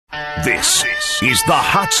This is the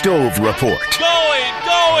Hot Stove Report. Going,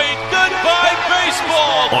 goodbye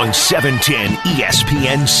baseball! On 710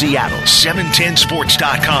 ESPN Seattle,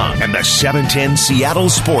 710sports.com, and the 710 Seattle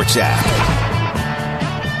Sports app.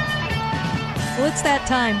 Well, it's that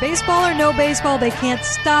time. Baseball or no baseball, they can't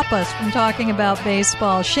stop us from talking about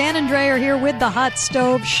baseball. Shannon Dreyer here with the Hot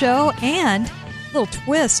Stove Show, and a little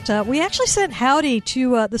twist. We actually sent Howdy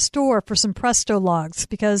to the store for some Presto logs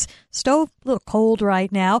because stove a little cold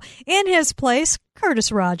right now. In his place,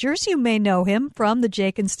 Curtis Rogers. You may know him from the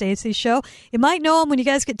Jake and Stacey show. You might know him when you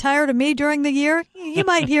guys get tired of me during the year. You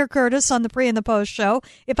might hear Curtis on the pre and the post show.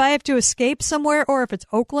 If I have to escape somewhere or if it's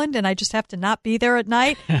Oakland and I just have to not be there at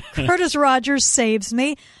night, Curtis Rogers saves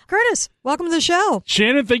me. Curtis, welcome to the show.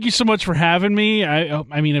 Shannon, thank you so much for having me.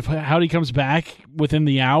 I mean, if Howdy comes back within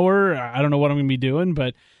the hour, I don't know what I'm going to be doing,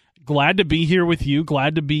 but glad to be here with you.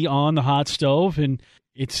 Glad to be on the Hot Stove, and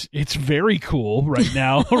it's very cool right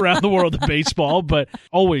now around the world of baseball, but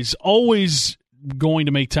always going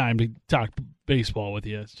to make time to talk baseball with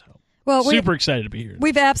you. So. Well, super excited to be here.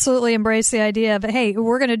 We've absolutely embraced the idea of, hey,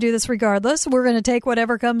 we're going to do this regardless. We're going to take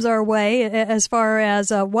whatever comes our way as far as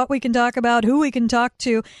what we can talk about, who we can talk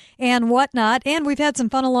to, and whatnot. And we've had some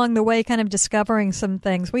fun along the way kind of discovering some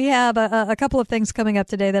things. We have a couple of things coming up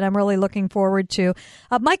today that I'm really looking forward to.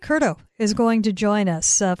 Mike Curto is going to join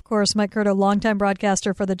us. Of course, Mike Curto, longtime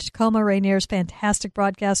broadcaster for the Tacoma Rainiers, fantastic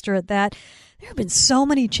broadcaster at that. There have been so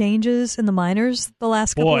many changes in the minors the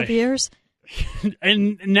last couple of years.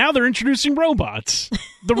 And now they're introducing robots.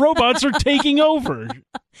 The robots are taking over.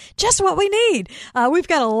 Just what we need. We've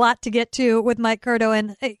got a lot to get to with Mike Curto.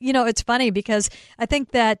 And, you know, it's funny because I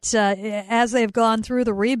think that as they've gone through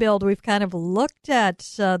the rebuild, we've kind of looked at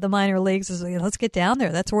the minor leagues as, let's get down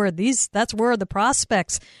there. That's where the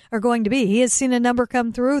prospects are going to be. He has seen a number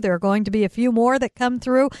come through. There are going to be a few more that come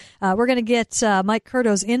through. We're going to get Mike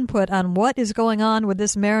Curto's input on what is going on with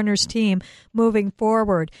this Mariners team moving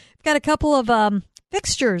forward. We've got a couple of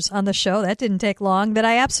fixtures on the show. That didn't take long, that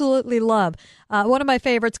I absolutely love. One of my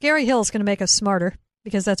favorites, Gary Hill, is going to make us smarter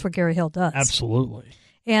because that's what Gary Hill does. Absolutely.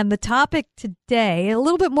 And the topic today, a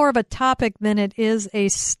little bit more of a topic than it is a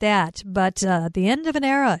stat, but the end of an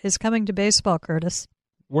era is coming to baseball, Curtis.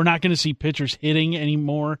 We're not going to see pitchers hitting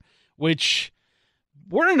anymore, which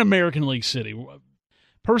we're in American League City.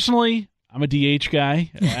 Personally, I'm a DH guy.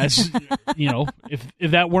 As you know,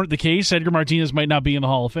 if that weren't the case, Edgar Martinez might not be in the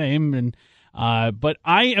Hall of Fame. And but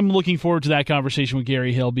I am looking forward to that conversation with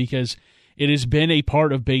Gary Hill because it has been a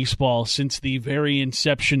part of baseball since the very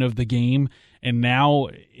inception of the game, and now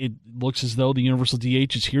it looks as though the universal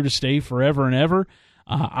DH is here to stay forever and ever.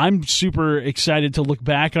 I'm super excited to look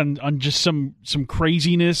back on just some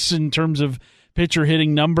craziness in terms of pitcher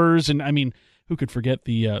hitting numbers, and I mean, who could forget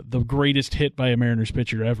the greatest hit by a Mariners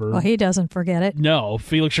pitcher ever? Well, he doesn't forget it. No,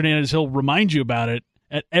 Felix Hernandez. He'll remind you about it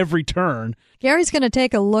at every turn. Gary's going to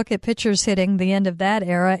take a look at pitchers hitting the end of that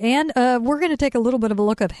era, and we're going to take a little bit of a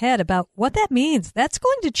look ahead about what that means. That's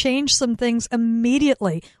going to change some things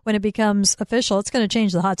immediately when it becomes official. It's going to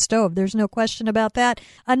change the hot stove. There's no question about that.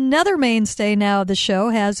 Another mainstay now of the show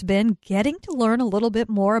has been getting to learn a little bit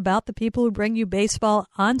more about the people who bring you baseball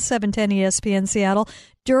on 710 ESPN Seattle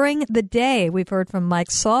during the day. We've heard from Mike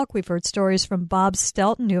Salk. We've heard stories from Bob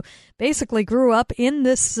Stelton, who basically grew up in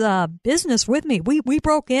this business with me. We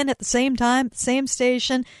broke in at the same time, same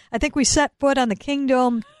station. I think we set foot on the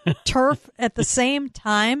Kingdome turf at the same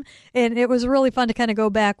time, and it was really fun to kind of go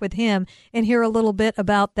back with him and hear a little bit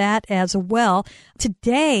about that as well.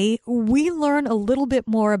 Today, we learn a little bit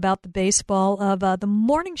more about the baseball of the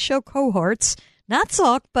morning show cohorts. Not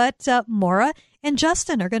Salk, but Maura and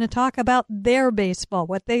Justin are going to talk about their baseball,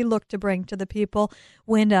 what they look to bring to the people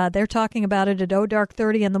when they're talking about it at dark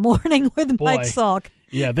 30 in the morning with Mike Salk.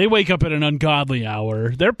 Yeah, they wake up at an ungodly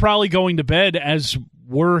hour. They're probably going to bed as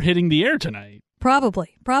we're hitting the air tonight. Probably.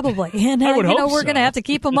 And I would hope we're so. going to have to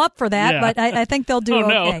keep them up for that, but I think they'll do okay.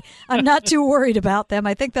 No. I'm not too worried about them.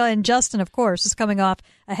 I think and Justin, of course, is coming off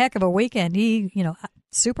a heck of a weekend.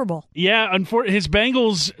 Super Bowl. Yeah, his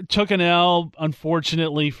Bengals took an L,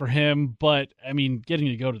 unfortunately for him, but, I mean, getting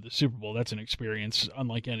to go to the Super Bowl, that's an experience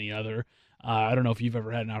unlike any other. I don't know if you've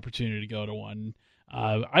ever had an opportunity to go to one.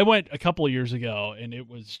 I went a couple of years ago, and it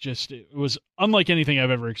was unlike anything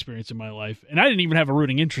I've ever experienced in my life, and I didn't even have a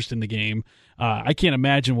rooting interest in the game. I can't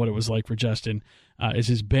imagine what it was like for Justin as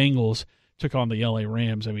his Bengals took on the LA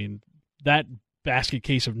Rams. I mean, that basket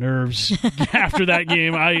case of nerves after that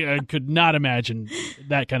game. I could not imagine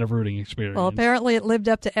that kind of rooting experience. Well, apparently it lived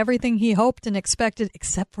up to everything he hoped and expected,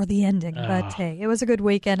 except for the ending. But hey, it was a good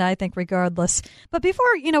weekend, I think, regardless. But before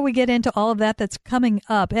we get into all of that that's coming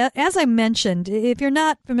up, as I mentioned, if you're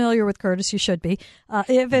not familiar with Curtis, you should be.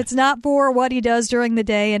 If it's not for what he does during the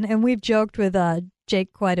day, and we've joked with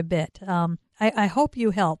Jake quite a bit, I hope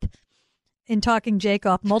you help in talking Jake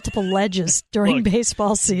off multiple ledges during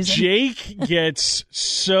baseball season. Jake gets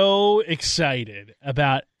so excited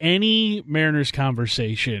about any Mariners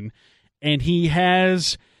conversation, and he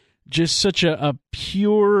has just such a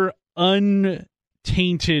pure,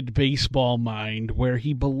 untainted baseball mind where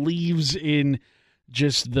he believes in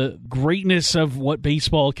just the greatness of what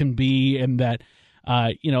baseball can be, and that,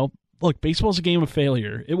 look, baseball's a game of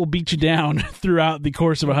failure. It will beat you down throughout the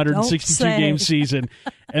course of a 162-game season.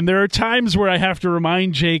 And there are times where I have to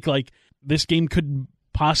remind Jake, like, this game could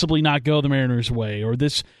possibly not go the Mariners' way, or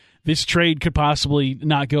this trade could possibly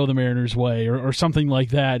not go the Mariners' way, or something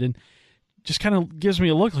like that. And just kind of gives me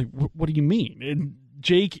a look like, what do you mean? And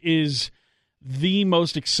Jake is the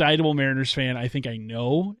most excitable Mariners fan I think I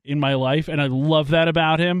know in my life, and I love that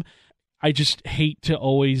about him. I just hate to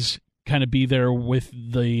always kind of be there with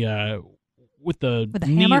the needle.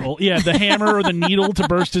 Hammer? Yeah, the hammer or the needle to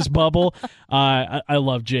burst his bubble. I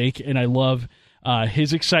love Jake, and I love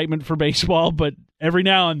his excitement for baseball, but every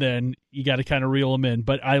now and then you got to kind of reel him in.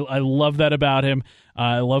 But I love that about him.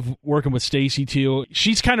 I love working with Stacy too.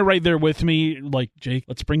 She's kind of right there with me, like, Jake,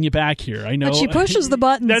 let's bring you back here. I know. But she pushes the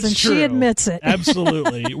buttons, That's and true. she admits it.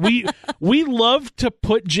 Absolutely. We love to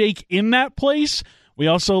put Jake in that place. We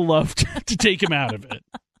also love to take him out of it.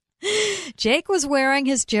 Jake was wearing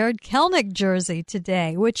his Jared Kelenic jersey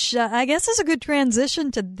today, which I guess is a good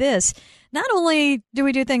transition to this. Not only do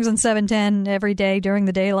we do things on 710 every day during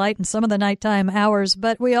the daylight and some of the nighttime hours,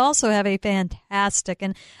 but we also have a fantastic,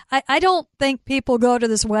 and I don't think people go to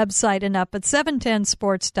this website enough, but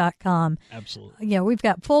 710sports.com. Absolutely. Yeah, we've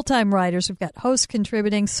got full-time writers, we've got hosts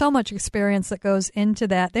contributing, so much experience that goes into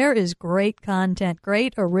that. There is great content,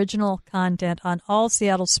 great original content on all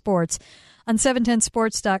Seattle sports on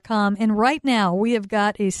 710sports.com. And right now we have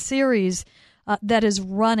got a series that is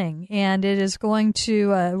running, and it is going to,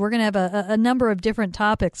 we're going to have a number of different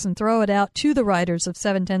topics and throw it out to the writers of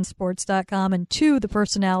 710sports.com and to the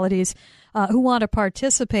personalities who want to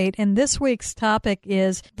participate. And this week's topic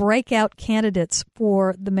is breakout candidates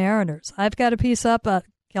for the Mariners. I've got a piece up,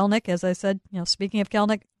 Kelenic, as I said, speaking of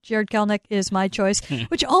Kelenic, Jared Kelenic is my choice,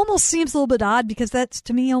 which almost seems a little bit odd because that's,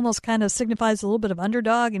 to me, almost kind of signifies a little bit of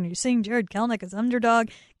underdog, and you're seeing Jared Kelenic as underdog,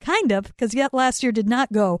 kind of, because yet last year did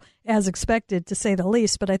not go as expected, to say the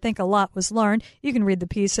least, but I think a lot was learned. You can read the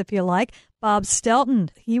piece if you like. Bob Stelton,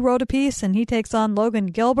 he wrote a piece, and he takes on Logan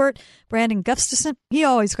Gilbert. Brandon Gustafson, he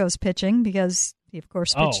always goes pitching because he, of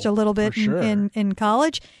course, pitched a little bit in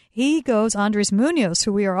college. He goes Andres Munoz,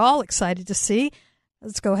 who we are all excited to see.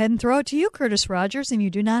 Let's go ahead and throw it to you, Curtis Rogers, and you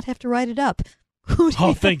do not have to write it up.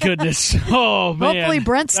 Oh, thank goodness. Oh, man. Hopefully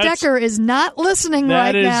Brent Stecker is not listening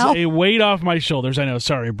right now. That is a weight off my shoulders. I know.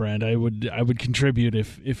 Sorry, Brent. I would contribute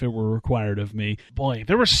if it were required of me. Boy,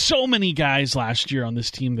 there were so many guys last year on this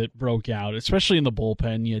team that broke out, especially in the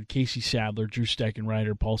bullpen. You had Casey Sadler, Drew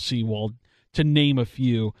Steckenrider, Paul Sewald, to name a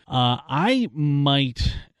few.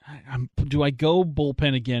 Do I go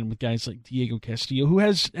bullpen again with guys like Diego Castillo, who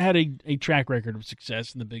has had a track record of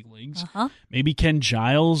success in the big leagues? Maybe Ken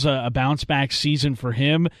Giles, a bounce-back season for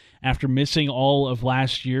him after missing all of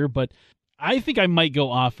last year. But I think I might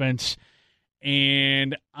go offense,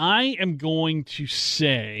 and I am going to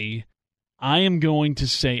say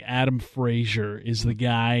Adam Frazier is the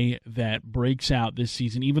guy that breaks out this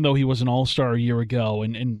season, even though he was an all-star a year ago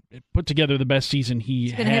and put together the best season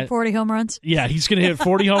he's going to hit 40 home runs. Yeah, he's going to hit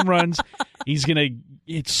 40 home runs. He's going to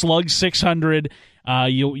hit slug 600.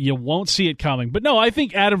 You won't see it coming. But no, I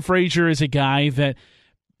think Adam Frazier is a guy that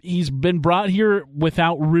he's been brought here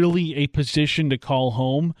without really a position to call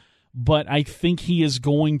home, but I think he is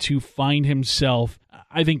going to find himself,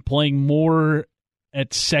 playing more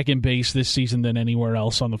at second base this season than anywhere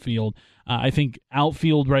else on the field. I think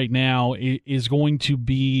outfield right now is going to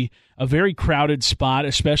be a very crowded spot,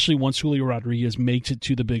 especially once Julio Rodriguez makes it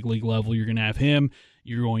to the big league level. You're going to have him.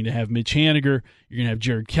 You're going to have Mitch Haniger. You're going to have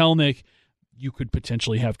Jared Kelenic. You could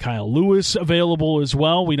potentially have Kyle Lewis available as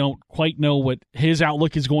well. We don't quite know what his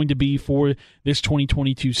outlook is going to be for this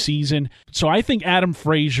 2022 season. So I think Adam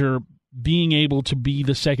Frazier being able to be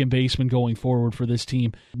the second baseman going forward for this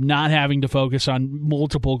team, not having to focus on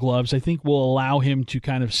multiple gloves, I think will allow him to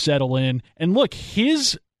kind of settle in. And look,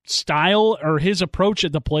 his style or his approach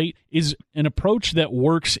at the plate is an approach that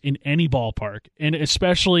works in any ballpark, and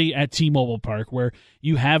especially at T-Mobile Park, where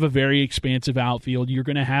you have a very expansive outfield. You're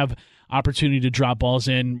going to have opportunity to drop balls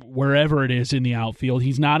in wherever it is in the outfield.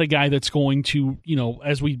 He's not a guy that's going to,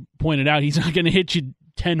 as we pointed out, he's not going to hit you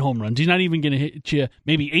 10 home runs. He's not even going to hit you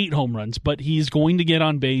maybe 8 home runs, but he's going to get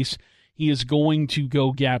on base. He is going to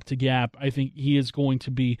go gap to gap. I think he is going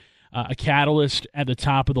to be a catalyst at the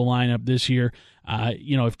top of the lineup this year.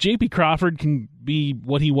 If J.P. Crawford can be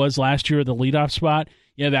what he was last year at the leadoff spot,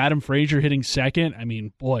 you have Adam Frazier hitting second. I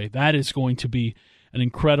mean, boy, that is going to be an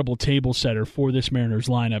incredible table setter for this Mariners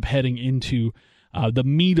lineup heading into the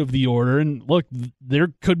meat of the order. And look,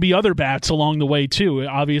 there could be other bats along the way too.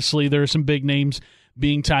 Obviously, there are some big names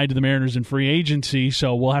being tied to the Mariners in free agency,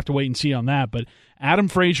 so we'll have to wait and see on that. But Adam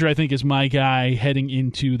Frazier, I think, is my guy heading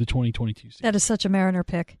into the 2022 season. That is such a Mariner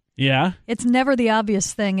pick. Yeah? It's never the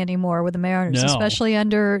obvious thing anymore with the Mariners, No. especially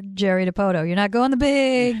under Jerry DiPoto. You're not going the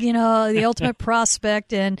big, the ultimate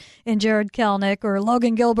prospect in Jared Kelenic or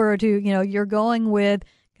Logan Gilbert, who, you're going with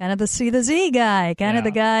kind of the C to Z guy, kind of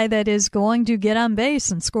the guy that is going to get on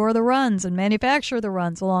base and score the runs and manufacture the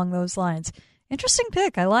runs along those lines. Interesting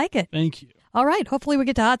pick. I like it. Thank you. All right. Hopefully we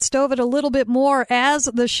get to hot stove it a little bit more as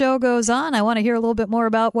the show goes on. I want to hear a little bit more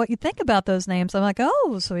about what you think about those names. I'm like,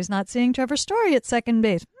 so he's not seeing Trevor Story at second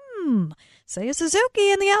base. Seiya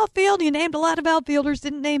Suzuki in the outfield. You named a lot of outfielders,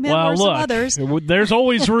 didn't name him or some others. There's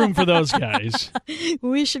always room for those guys.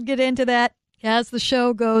 We should get into that as the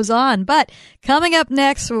show goes on. But coming up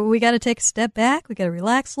next, we got to take a step back. We got to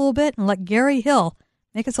relax a little bit and let Gary Hill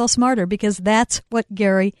make us all smarter, because that's what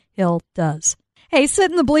Gary Hill does. Hey,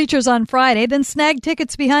 sit in the bleachers on Friday, then snag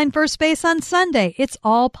tickets behind first base on Sunday. It's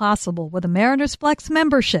all possible with a Mariners Flex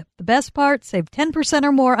membership. The best part, save 10%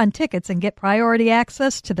 or more on tickets and get priority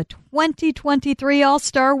access to the 2023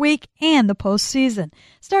 All-Star Week and the postseason.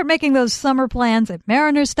 Start making those summer plans at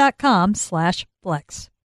mariners.com/flex.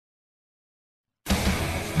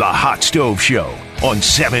 The Hot Stove Show on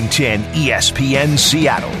 710 ESPN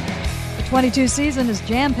Seattle. The 22 season is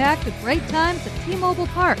jam-packed with great times at T-Mobile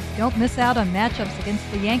Park. Don't miss out on matchups against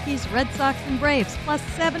the Yankees, Red Sox, and Braves, plus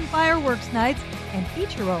 7 fireworks nights and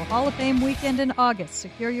Ichiro Hall of Fame weekend in August.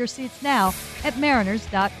 Secure your seats now at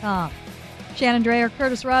mariners.com. Shannon Dreyer,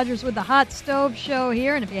 Curtis Rogers with the Hot Stove Show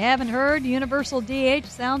here. And if you haven't heard, Universal DH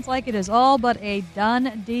sounds like it is all but a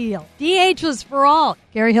done deal. DH was for all.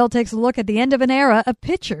 Gary Hill takes a look at the end of an era of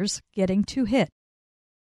pitchers getting to hit.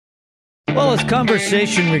 Well, as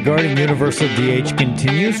conversation regarding Universal DH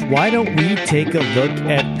continues, why don't we take a look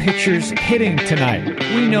at pitchers hitting tonight?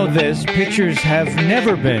 We know this, pitchers have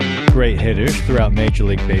never been great hitters throughout Major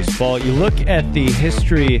League Baseball. You look at the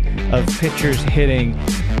history of pitchers hitting,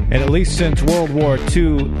 and at least since World War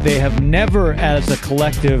II, they have never, as a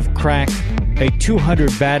collective, cracked a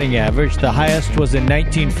 200 batting average. The highest was in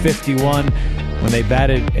 1951 when they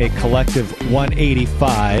batted a collective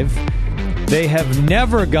 185. They have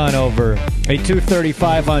never gone over a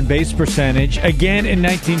 235 on base percentage. Again in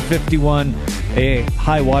 1951, a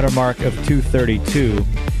high watermark of 232.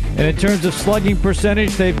 And in terms of slugging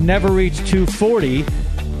percentage, they've never reached 240,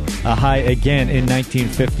 a high again in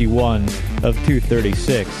 1951 of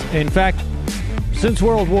 236. In fact, since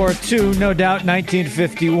World War II, no doubt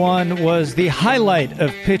 1951 was the highlight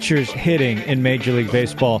of pitchers hitting in Major League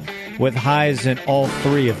Baseball, with highs in all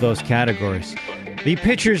three of those categories. The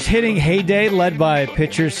pitchers hitting heyday led by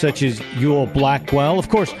pitchers such as Ewell Blackwell, of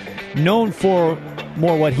course, known for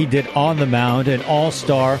more what he did on the mound, an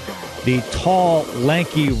all-star. The tall,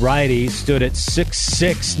 lanky righty stood at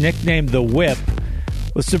 6'6", nicknamed the Whip,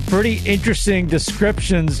 with some pretty interesting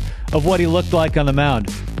descriptions of what he looked like on the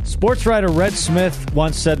mound. Sports writer Red Smith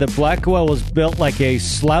once said that Blackwell was built like a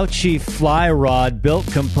slouchy fly rod,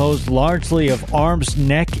 composed largely of arms,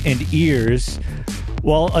 neck, and ears.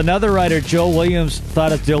 While another writer, Joe Williams,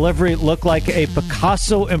 thought his delivery looked like a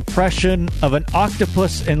Picasso impression of an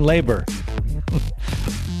octopus in labor.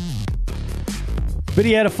 But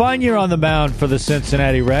he had a fine year on the mound for the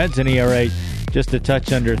Cincinnati Reds, an ERA just a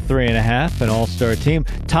touch under 3.5, an all-star team,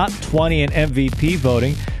 top 20 in MVP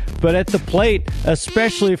voting. But at the plate,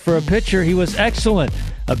 especially for a pitcher, he was excellent.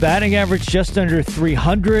 A batting average just under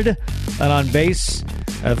 300, an on-base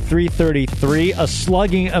of 333, a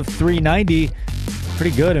slugging of 390,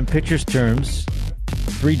 pretty good in pitcher's terms.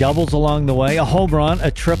 3 doubles along the way, a home run, a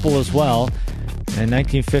triple as well. And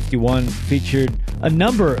 1951 featured a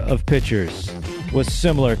number of pitchers with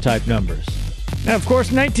similar type numbers. Now, of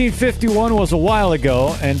course, 1951 was a while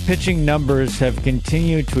ago, and pitching numbers have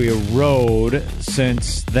continued to erode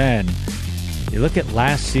since then. You look at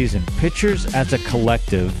last season, pitchers as a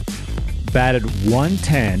collective batted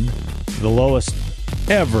 110, the lowest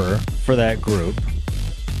ever for that group.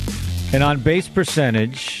 An on-base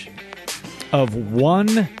percentage of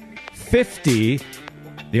 150.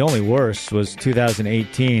 The only worst was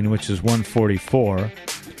 2018, which was 144.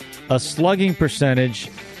 A slugging percentage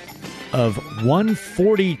of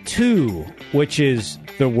 142, which is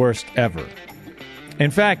the worst ever.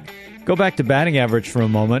 In fact, go back to batting average for a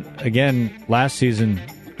moment. Again, last season,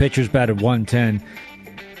 pitchers batted 110.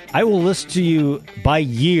 I will list to you by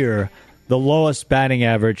year the lowest batting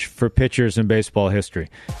average for pitchers in baseball history.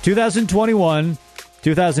 2021,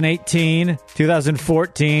 2018,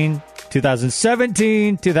 2014,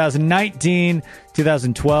 2017, 2019,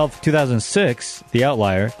 2012, 2006, the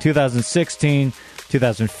outlier, 2016,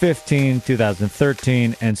 2015,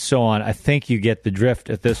 2013, and so on. I think you get the drift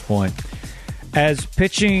at this point. As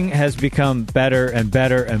pitching has become better and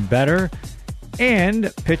better and better,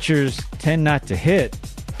 and pitchers tend not to hit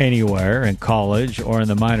anywhere in college or in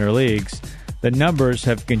the minor leagues, the numbers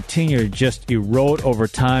have continued to just erode over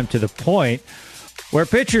time to the point where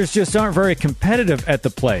pitchers just aren't very competitive at the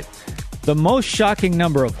plate. The most shocking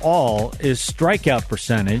number of all is strikeout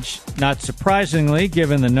percentage. Not surprisingly,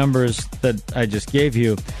 given the numbers that I just gave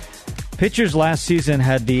you, pitchers last season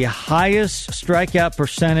had the highest strikeout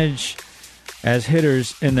percentage as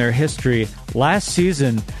hitters in their history. Last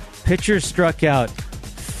season, pitchers struck out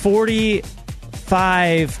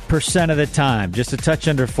 45% of the time, just a touch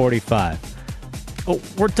under 45.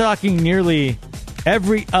 We're talking nearly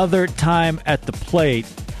every other time at the plate,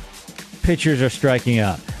 pitchers are striking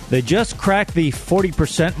out. They just cracked the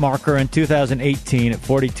 40% marker in 2018 at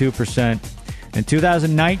 42%. In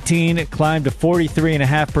 2019, it climbed to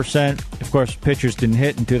 43.5%. Of course, pitchers didn't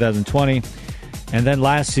hit in 2020. And then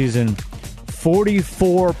last season,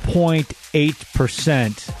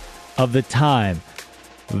 44.8% of the time.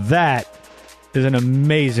 That is an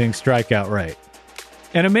amazing strikeout rate.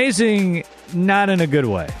 And amazing not in a good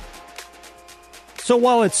way. So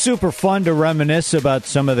while it's super fun to reminisce about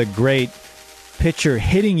some of the great pitcher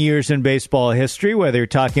hitting years in baseball history, whether you're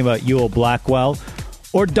talking about Ewell Blackwell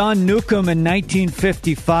or Don Newcombe in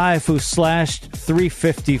 1955, who slashed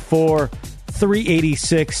 354,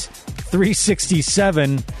 386,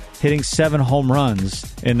 367, hitting 7 home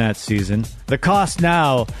runs in that season. The cost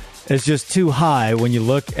now is just too high when you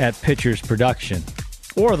look at pitchers' production,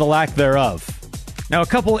 or the lack thereof. Now, a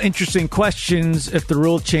couple interesting questions if the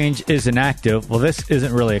rule change is inactive. Well, this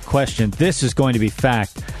isn't really a question. This is going to be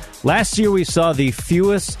fact. Last year, we saw the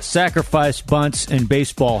fewest sacrifice bunts in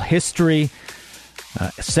baseball history.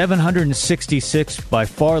 766, by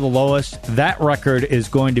far the lowest. That record is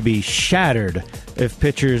going to be shattered if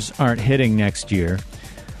pitchers aren't hitting next year.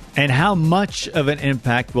 And how much of an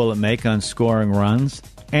impact will it make on scoring runs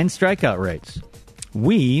and strikeout rates?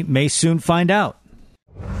 We may soon find out.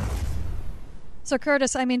 So,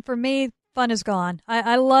 Curtis, I mean, for me, fun is gone.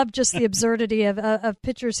 I love just the absurdity of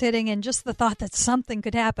pitchers hitting and just the thought that something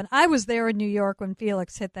could happen. I was there in New York when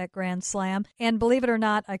Felix hit that grand slam, and believe it or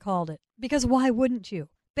not, I called it. Because why wouldn't you?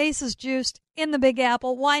 Bases juiced in the Big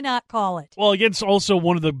Apple. Why not call it? Well, against also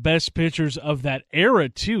one of the best pitchers of that era,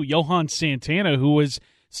 too, Johan Santana, who was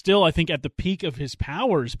still, I think, at the peak of his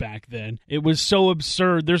powers back then. It was so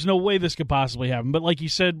absurd. There's no way this could possibly happen. But like you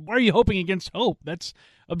said, why are you hoping against hope? That's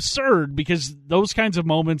absurd, because those kinds of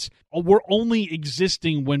moments were only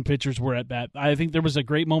existing when pitchers were at bat. I think there was a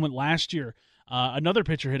great moment last year. Another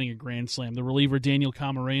pitcher hitting a grand slam, the reliever Daniel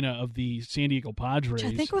Camarena of the San Diego Padres. Which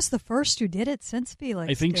I think was the first who did it since Felix.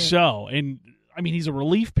 I think so. And I mean, he's a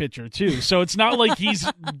relief pitcher, too. So it's not like he's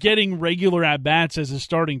getting regular at-bats as a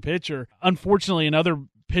starting pitcher. Unfortunately, another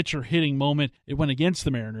pitcher hitting moment, it went against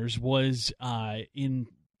the Mariners, was in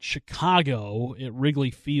Chicago at Wrigley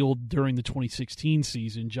Field during the 2016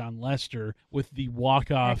 season. John Lester with the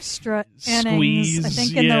walk-off extra squeeze. Innings, I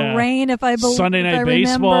think in the rain, if I believe, Sunday night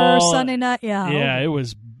baseball. Sunday night, yeah. Yeah, it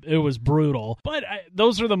was brutal. But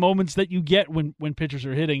those are the moments that you get when pitchers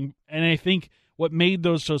are hitting, and I think what made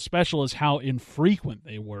those so special is how infrequent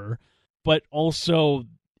they were, but also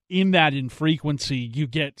in that infrequency, you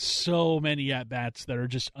get so many at-bats that are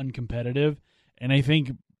just uncompetitive, and I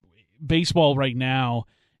think baseball right now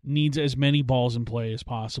needs as many balls in play as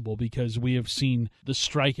possible, because we have seen the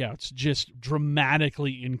strikeouts just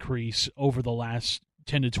dramatically increase over the last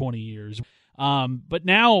 10 to 20 years. But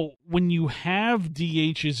now when you have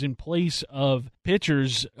DHs in place of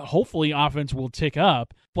pitchers, hopefully offense will tick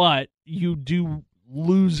up, but you do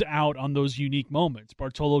lose out on those unique moments.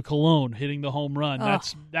 Bartolo Colon hitting the home run.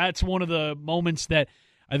 That's one of the moments that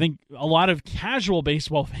I think a lot of casual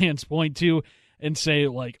baseball fans point to and say,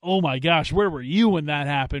 like, oh my gosh, where were you when that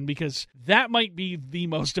happened? Because that might be the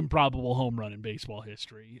most improbable home run in baseball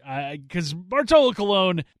history. Because Bartolo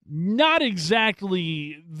Colon, not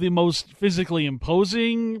exactly the most physically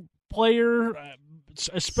imposing player,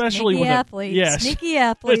 especially sneaky with athlete. Sneaky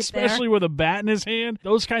athlete, especially with a bat in his hand.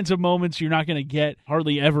 Those kinds of moments you're not going to get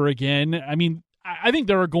hardly ever again. I mean, I think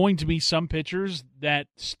there are going to be some pitchers that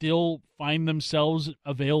still find themselves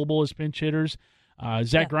available as pinch hitters.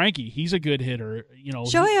 Zach Greinke, he's a good hitter.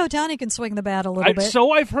 Shohei Ohtani can swing the bat a little bit.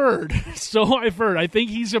 So I've heard. I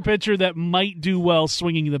think he's a pitcher that might do well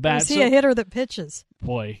swinging the bat. Is he a hitter that pitches?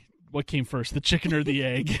 Boy, what came first, the chicken or the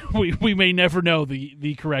egg? We may never know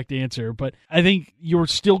the correct answer, but I think you're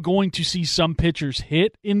still going to see some pitchers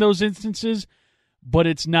hit in those instances, but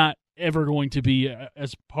it's not ever going to be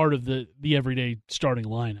as part of the everyday starting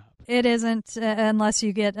lineup. It isn't unless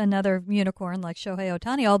you get another unicorn like Shohei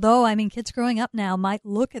Ohtani. Although, I mean, kids growing up now might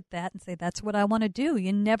look at that and say, that's what I want to do.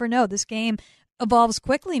 You never know. This game evolves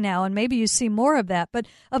quickly now, and maybe you see more of that. But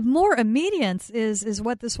of more immediance is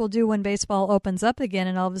what this will do when baseball opens up again,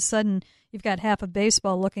 and all of a sudden you've got half of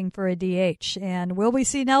baseball looking for a DH. And will we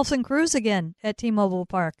see Nelson Cruz again at T-Mobile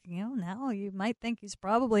Park? Now you might think he's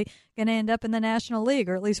probably going to end up in the National League,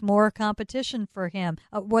 or at least more competition for him.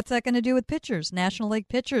 What's that going to do with pitchers? National League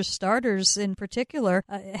pitchers, starters in particular,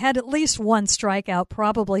 had at least one strikeout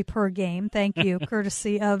probably per game. Thank you,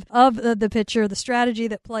 courtesy of the pitcher, the strategy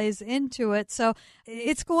that plays into it. So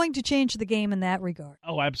it's going to change the game in that regard.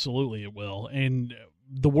 Oh, absolutely it will. And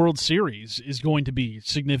the World Series is going to be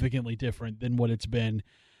significantly different than what it's been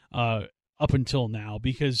up until now,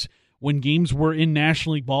 because when games were in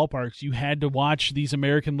National League ballparks, you had to watch these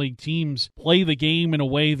American League teams play the game in a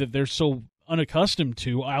way that they're so unaccustomed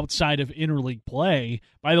to outside of interleague play.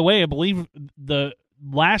 By the way, I believe the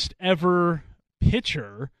last ever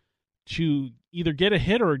pitcher to either get a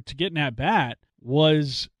hit or to get an at-bat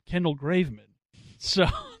was Kendall Graveman. So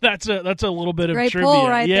that's a little bit of great trivia. Pull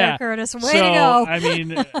right there, Curtis. Way to go! I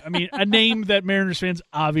mean, a name that Mariners fans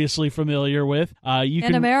obviously familiar with. A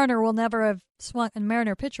Mariner will never have swung. A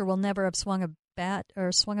Mariner pitcher will never have swung a bat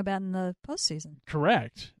in the postseason.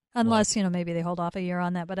 Correct. Unless maybe they hold off a year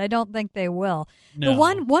on that, but I don't think they will. No. The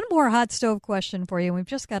one more hot stove question for you. We've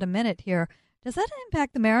just got a minute here. Does that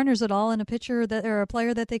impact the Mariners at all in a pitcher or a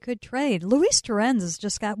player that they could trade? Luis Torrens has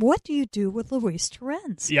just got. What do you do with Luis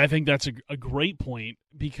Torrens? Yeah, I think that's a great point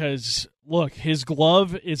because, look, his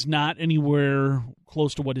glove is not anywhere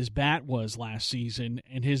close to what his bat was last season,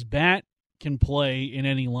 and his bat can play in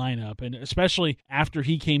any lineup, and especially after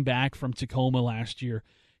he came back from Tacoma last year.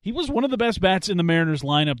 He was one of the best bats in the Mariners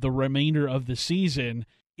lineup the remainder of the season.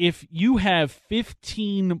 If you have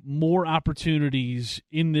 15 more opportunities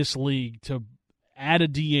in this league to add a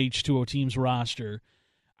DH to a team's roster,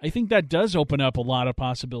 I think that does open up a lot of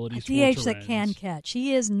possibilities for DH Torrens. that can catch.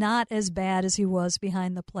 He is not as bad as he was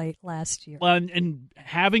behind the plate last year. Well, and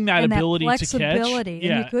having that ability that to flexibility, catch.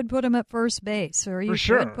 Yeah. And you could put him at first base, or you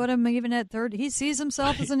could put him even at third. He sees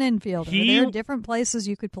himself as an infielder. There are different places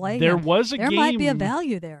you could play there him. Was a there game, might be a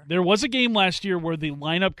value there. There was a game last year where the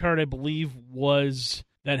lineup card, I believe, was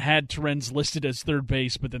that had Torrens listed as third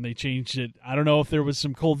base, but then they changed it. I don't know if there was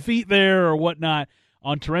some cold feet there or whatnot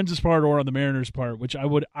on Torrens' part or on the Mariners' part, which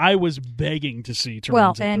I was begging to see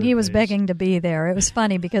Torrens at and third he was base. begging to be there. It was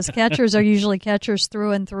funny because catchers are usually catchers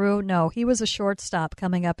through and through. No, he was a shortstop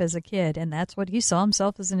coming up as a kid, and that's what he saw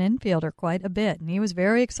himself as an infielder quite a bit. And he was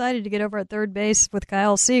very excited to get over at third base with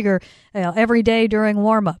Kyle Seager every day during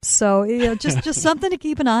warm-ups. So just something to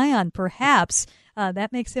keep an eye on, perhaps.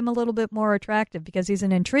 That makes him a little bit more attractive because he's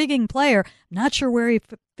an intriguing player. Not sure where he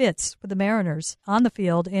fits with the Mariners on the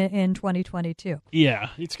field in 2022. Yeah,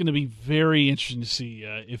 it's going to be very interesting to see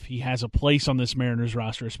if he has a place on this Mariners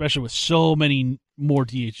roster, especially with so many more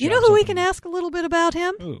DH. You know who we can ask a little bit about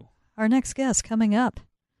him? Who? Our next guest coming up.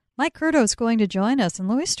 Mike Curto is going to join us, and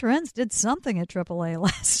Luis Torrens did something at AAA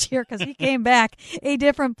last year because he came back a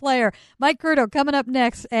different player. Mike Curto coming up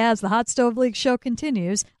next as the Hot Stove League show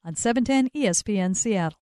continues on 710 ESPN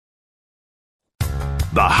Seattle.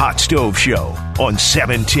 The Hot Stove Show on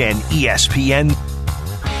 710 ESPN.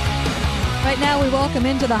 Right now we welcome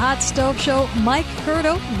into the Hot Stove Show Mike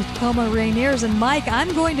Curto from the Tacoma Rainiers. And Mike,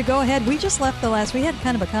 I'm going to go ahead. We just left we had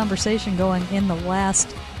kind of a conversation going in the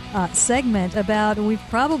last segment about we've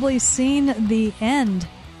probably seen the end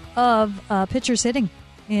of pitchers hitting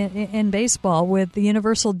in baseball with the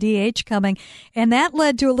universal DH coming, and that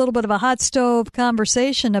led to a little bit of a hot stove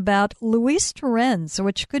conversation about Luis Torrens,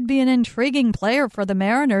 which could be an intriguing player for the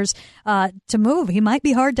Mariners to move. He might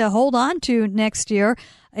be hard to hold on to next year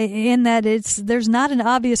in that there's not an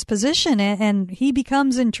obvious position, and he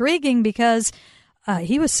becomes intriguing because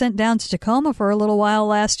he was sent down to Tacoma for a little while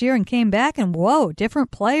last year and came back, and whoa,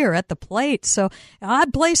 different player at the plate. So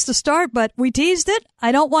odd place to start, but we teased it.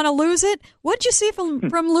 I don't want to lose it. What'd you see from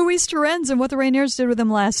Luis Torrens and what the Rainiers did with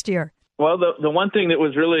him last year? Well, the one thing that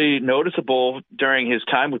was really noticeable during his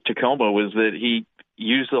time with Tacoma was that he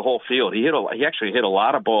used the whole field. He actually hit a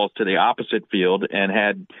lot of balls to the opposite field and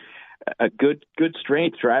had a good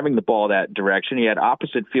strength driving the ball that direction. He had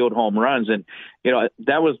opposite field home runs, and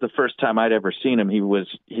that was the first time I'd ever seen him. He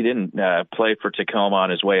didn't play for Tacoma on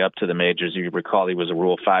his way up to the majors. You recall he was a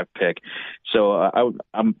Rule 5 pick, so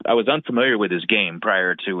I was unfamiliar with his game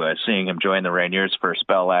prior to seeing him join the Rainiers for a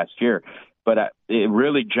spell last year. But it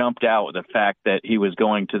really jumped out the fact that he was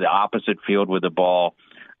going to the opposite field with the ball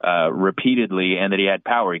repeatedly, and that he had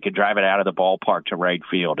power. He could drive it out of the ballpark to right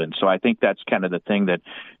field. And so I think that's kind of the thing that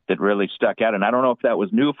really stuck out. And I don't know if that was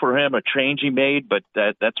new for him, a change he made, but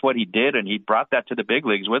that's what he did, and he brought that to the big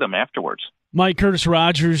leagues with him afterwards. Mike Curtis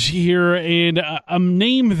Rogers here, and a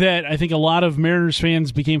name that I think a lot of Mariners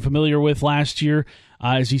fans became familiar with last year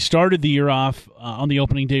as he started the year off on the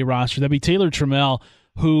opening day roster. That'd be Taylor Trammell,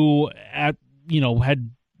 who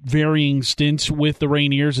had varying stints with the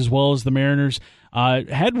Rainiers as well as the Mariners.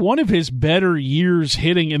 Had one of his better years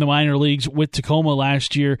hitting in the minor leagues with Tacoma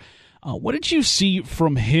last year. What did you see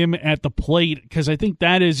from him at the plate? Because I think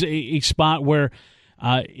that is a spot where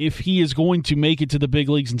if he is going to make it to the big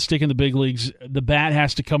leagues and stick in the big leagues, the bat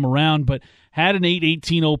has to come around. But had an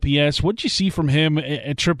 818 OPS. What did you see from him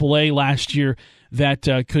at AAA last year that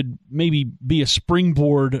could maybe be a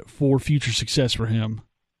springboard for future success for him?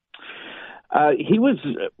 He was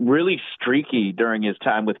really streaky during his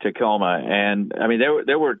time with Tacoma, and I mean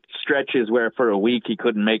there were stretches where for a week he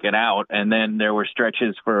couldn't make it out, and then there were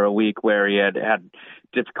stretches for a week where he had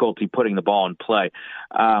difficulty putting the ball in play.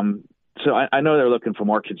 So I know they're looking for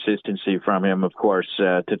more consistency from him, of course,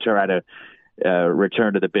 to try to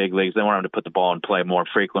return to the big leagues. They want him to put the ball in play more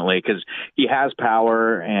frequently because he has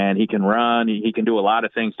power and he can run. He can do a lot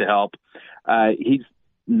of things to help. He's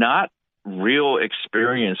not real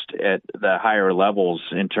experienced at the higher levels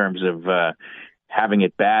in terms of having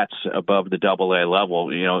at bats above the AA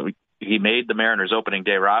level. He made the Mariners opening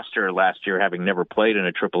day roster last year, having never played in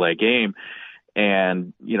a AAA game.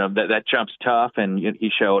 And, that jump's tough, and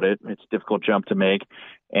he showed it. It's a difficult jump to make.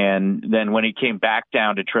 And then when he came back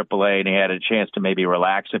down to AAA and he had a chance to maybe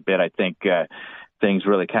relax a bit, I think things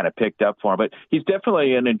really kind of picked up for him. But he's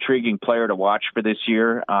definitely an intriguing player to watch for this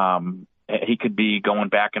year. He could be going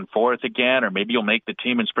back and forth again, or maybe he'll make the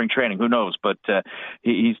team in spring training. Who knows? But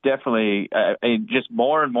he's definitely just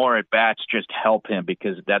more and more at bats just help him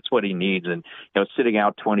because that's what he needs. And sitting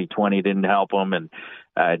out 2020 didn't help him, and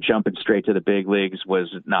jumping straight to the big leagues was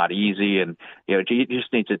not easy. And he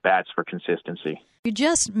just needs at bats for consistency. You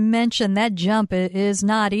just mentioned that jump is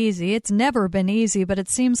not easy. It's never been easy, but it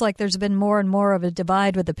seems like there's been more and more of a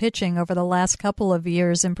divide with the pitching over the last couple of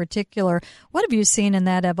years in particular. What have you seen in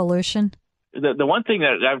that evolution? The one thing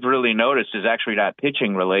that I've really noticed is actually not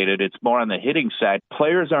pitching related. It's more on the hitting side.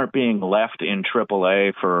 Players aren't being left in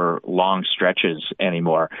AAA for long stretches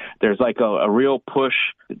anymore. There's like a real push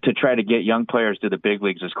to try to get young players to the big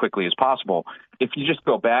leagues as quickly as possible. If you just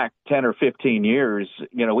go back 10 or 15 years,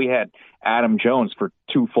 we had Adam Jones for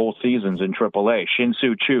 2 full seasons in AAA,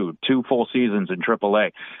 Shin-Soo Choo, 2 full seasons in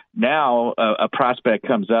AAA. Now a prospect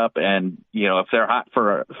comes up and, if they're hot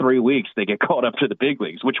for 3 weeks, they get called up to the big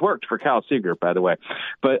leagues, which worked for Kyle Seager, by the way.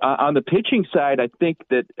 But on the pitching side, I think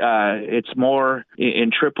that it's more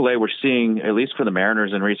in AAA. We're seeing, at least for the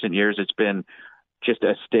Mariners in recent years, it's been just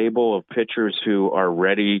a stable of pitchers who are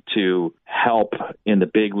ready to help in the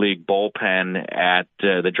big league bullpen at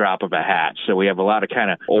the drop of a hat. So we have a lot of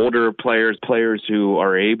kind of older players who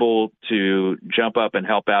are able to jump up and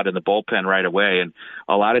help out in the bullpen right away. And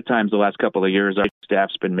a lot of times the last couple of years, our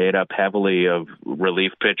staff's been made up heavily of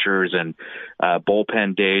relief pitchers, and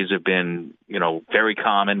bullpen days have been, very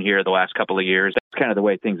common here the last couple of years. That's kind of the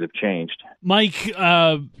way things have changed. Mike,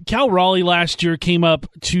 Cal Raleigh last year came up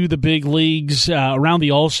to the big leagues around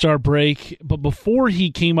the All-Star break, but before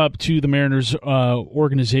he came up to the Mariners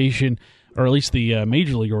organization, or at least the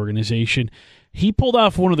Major League organization, he pulled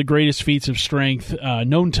off one of the greatest feats of strength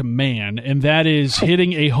known to man, and that is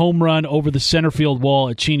hitting a home run over the center field wall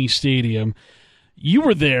at Cheney Stadium. You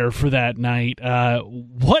were there for that night.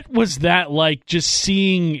 What was that like, just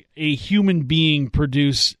seeing a human being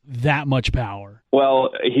produce that much power?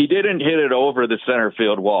 Well, he didn't hit it over the center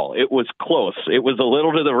field wall. It was close. It was a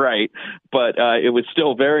little to the right, but it was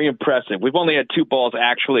still very impressive. We've only had 2 balls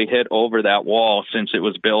actually hit over that wall since it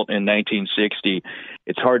was built in 1960.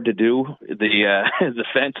 It's hard to do. The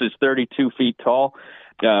fence is 32 feet tall.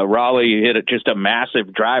 Raleigh hit just a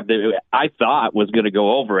massive drive that I thought was going to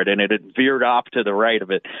go over it, and it had veered off to the right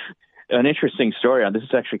of it. An interesting story on this is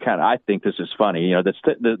actually I think this is funny. You know,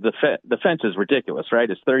 the fence is ridiculous, right?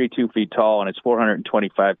 It's 32 feet tall and it's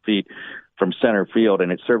 425 feet from center field,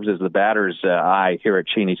 and it serves as the batter's eye here at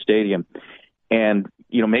Cheney Stadium. And,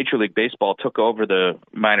 you know, Major League Baseball took over the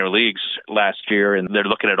minor leagues last year, and they're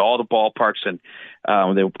looking at all the ballparks, and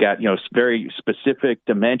they've got, you know, very specific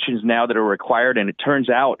dimensions now that are required. And it turns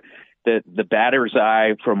out that the batter's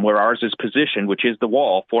eye from where ours is positioned, which is the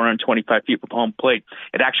wall, 425 feet from home plate,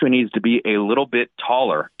 it actually needs to be a little bit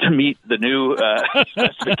taller to meet the new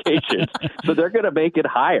specifications. So they're going to make it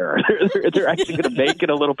higher. They're actually going to make it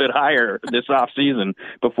a little bit higher this off season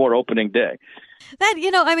before opening day. That, you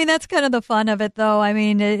know, I mean, that's kind of the fun of it, though. I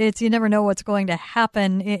mean, it's you never know what's going to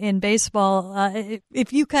happen in baseball.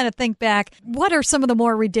 If you kind of think back, what are some of the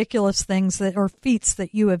more ridiculous things or feats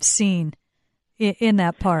that you have seen in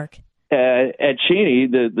that park? At Cheney,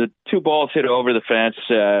 the two balls hit over the fence,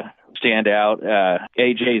 stand out.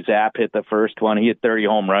 A.J. Zapp hit the first one. He hit 30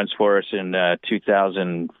 home runs for us in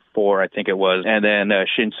 2004, I think it was. And then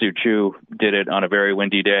Shin-Soo Choo did it on a very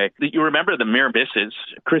windy day. You remember the near misses.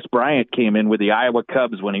 Chris Bryant came in with the Iowa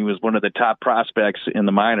Cubs when he was one of the top prospects in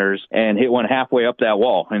the minors and hit one halfway up that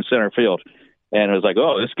wall in center field. And it was like,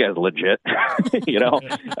 oh, this guy's legit, you know.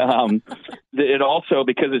 It also,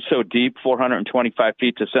 because it's so deep, 425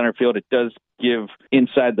 feet to center field, it does give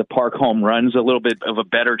inside the park home runs a little bit of a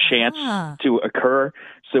better chance to occur.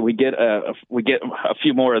 So we get a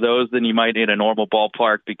few more of those than you might in a normal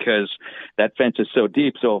ballpark because that fence is so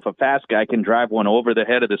deep. So if a fast guy can drive one over the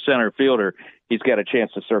head of the center fielder, he's got a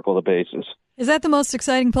chance to circle the bases. Is that the most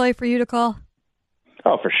exciting play for you to call?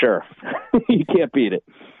 Oh, for sure. You can't beat it.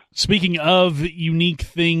 Speaking of unique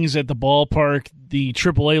things at the ballpark, the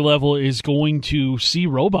AAA level is going to see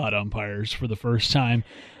robot umpires for the first time.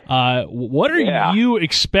 What are you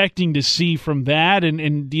expecting to see from that?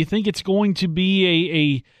 And do you think it's going to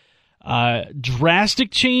be a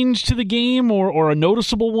drastic change to the game or a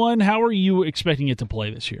noticeable one? How are you expecting it to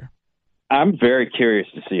play this year? I'm very curious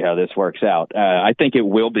to see how this works out. I think it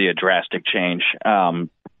will be a drastic change.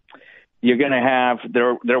 You're going to have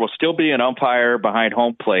there will still be an umpire behind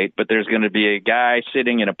home plate, but there's going to be a guy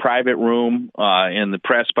sitting in a private room in the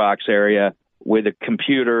press box area with a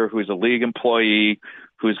computer who's a league employee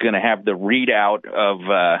who's going to have the readout of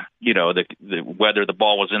whether the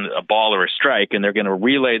ball was in a ball or a strike, and they're going to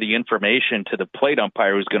relay the information to the plate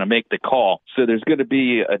umpire who's going to make the call. So there's going to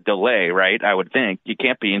be a delay, right? I would think. You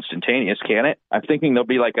can't be instantaneous, can it? I'm thinking there'll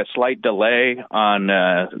be like a slight delay on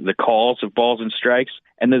the calls of balls and strikes,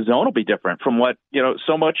 and the zone will be different from what,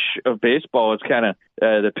 so much of baseball is kind of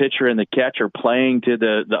the pitcher and the catcher playing to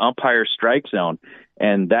the umpire strike zone,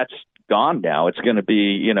 and that's gone now. It's going to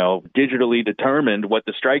be, digitally determined what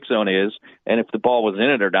the strike zone is and if the ball was in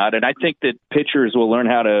it or not. And I think that pitchers will learn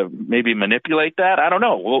how to maybe manipulate that. I don't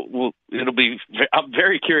know. I'm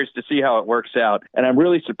very curious to see how it works out. And I'm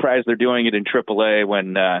really surprised they're doing it in AAA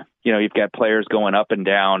when, you've got players going up and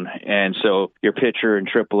down. And so your pitcher in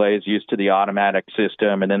AAA is used to the automatic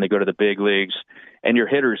system, and then they go to the big leagues. And your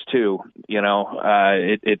hitters too,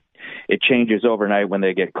 it changes overnight when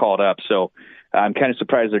they get called up. So I'm kind of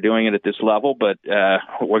surprised they're doing it at this level, but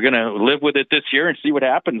we're going to live with it this year and see what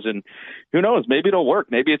happens. And who knows, maybe it'll work.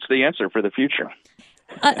 Maybe it's the answer for the future.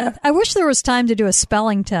 I wish there was time to do a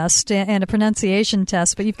spelling test and a pronunciation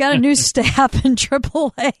test, but you've got a new staff in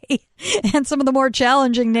AAA and some of the more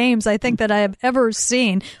challenging names I think that I have ever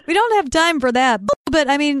seen. We don't have time for that, but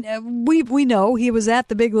I mean, we know he was at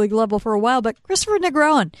the big league level for a while, but Christopher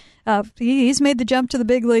Negron, he's made the jump to the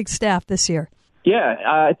big league staff this year. Yeah,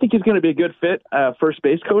 I think he's going to be a good fit. First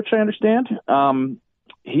base coach, I understand.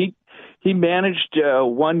 He managed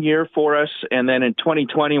 1 year for us, and then in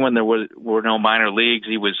 2020, when there were no minor leagues,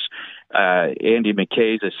 he was Andy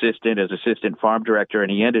McKay's assistant farm director,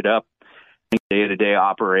 and he ended up day-to-day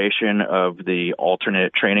operation of the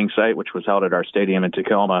alternate training site, which was held at our stadium in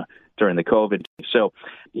Tacoma during the COVID. So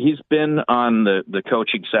he's been on the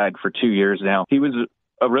coaching side for 2 years now. He was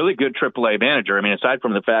a really good AAA manager. I mean, aside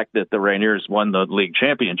from the fact that the Rainiers won the league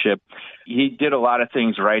championship, he did a lot of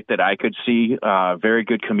things right that I could see. Very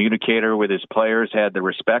good communicator with his players, had the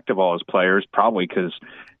respect of all his players, probably because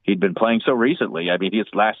he'd been playing so recently. I mean, his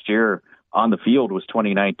last year on the field was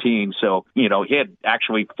 2019. So, he had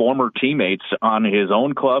actually former teammates on his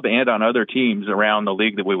own club and on other teams around the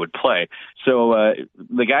league that we would play. So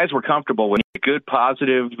the guys were comfortable with a good,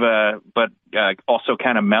 positive, but also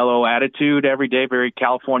kind of mellow attitude every day, very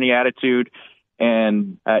California attitude.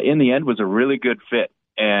 And in the end was a really good fit.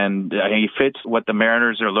 and he fits what the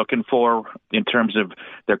Mariners are looking for in terms of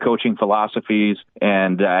their coaching philosophies,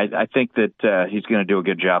 and I think that he's going to do a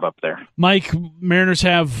good job up there. Mike, Mariners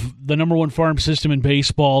have the number one farm system in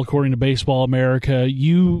baseball, according to Baseball America.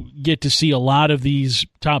 You get to see a lot of these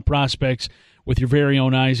top prospects with your very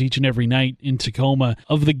own eyes each and every night in Tacoma.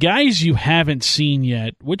 Of the guys you haven't seen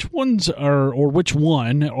yet, which one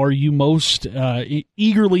are you most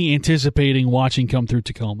eagerly anticipating watching come through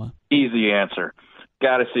Tacoma? Easy answer.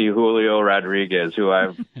 Got to see Julio Rodriguez, who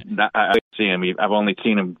I've only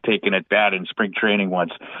seen him taking at bat in spring training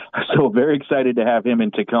once. So very excited to have him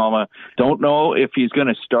in Tacoma. Don't know if he's going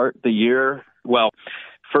to start the year. Well,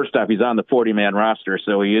 first off, he's on the 40-man roster,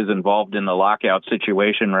 so he is involved in the lockout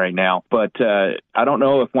situation right now. But I don't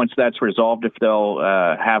know if once that's resolved, if they'll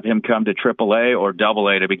have him come to AAA or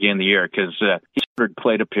AA to begin the year, because he started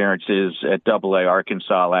plate appearances at AA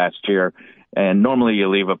Arkansas last year. And normally you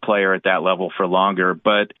leave a player at that level for longer,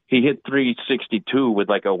 but he hit 362 with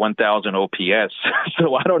like a 1,000 OPS.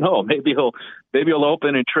 So I don't know. Maybe he'll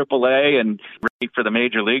open in AAA and ready for the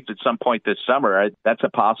major leagues at some point this summer. That's a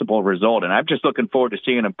possible result. And I'm just looking forward to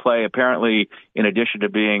seeing him play. Apparently, in addition to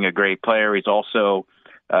being a great player, he's also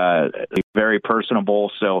very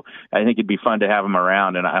personable. So I think it'd be fun to have him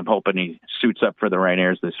around, and I'm hoping he suits up for the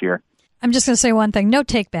Rainiers this year. I'm just going to say one thing. No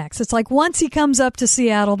takebacks. It's like once he comes up to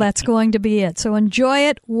Seattle, that's going to be it. So enjoy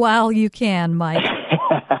it while you can, Mike.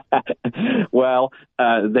 Well,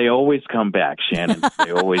 they always come back, Shannon.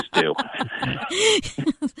 They always do.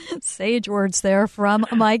 Sage words there from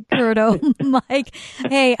Mike Curto. Mike,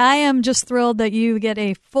 hey, I am just thrilled that you get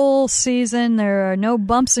a full season. There are no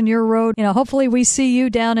bumps in your road. Hopefully we see you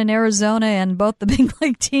down in Arizona, and both the big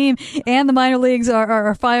league team and the minor leagues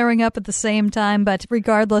are firing up at the same time. But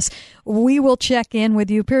regardless, we will check in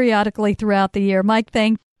with you periodically throughout the year. Mike,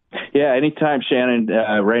 thank you. Yeah, anytime, Shannon.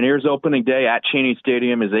 Rainiers opening day at Cheney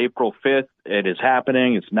Stadium is April 5th. It is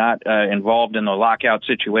happening. It's not involved in the lockout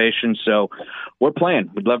situation, so we're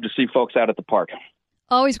playing. We'd love to see folks out at the park.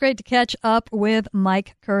 Always great to catch up with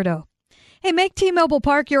Mike Curto. Hey, make T-Mobile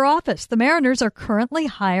Park your office. The Mariners are currently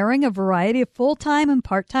hiring a variety of full-time and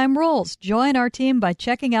part-time roles. Join our team by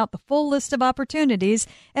checking out the full list of opportunities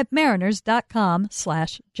at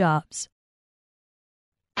mariners.com/jobs.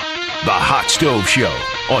 The Hot Stove Show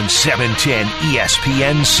on 710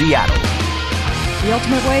 ESPN Seattle. The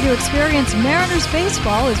ultimate way to experience Mariners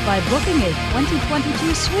baseball is by booking a 2022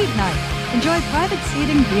 suite night. Enjoy private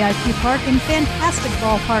seating, VIP parking, fantastic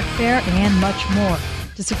ballpark fare, and much more.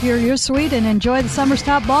 To secure your suite and enjoy the summer's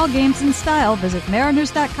top ball games in style, visit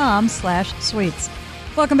mariners.com/suites.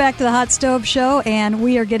 Welcome back to the Hot Stove Show, and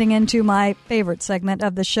we are getting into my favorite segment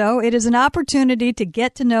of the show. It is an opportunity to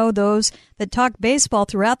get to know those that talk baseball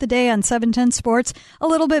throughout the day on 710 Sports a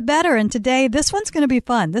little bit better. And today, this one's going to be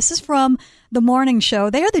fun. This is from the morning show.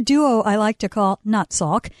 They are the duo I like to call Not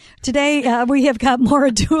Salk. Today, we have got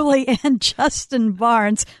Maura Dooley and Justin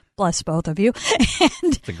Barnes. Bless both of you.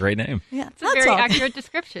 And it's a great name. Yeah, it's a very accurate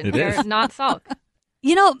description. It is. Not Salk.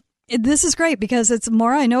 This is great because it's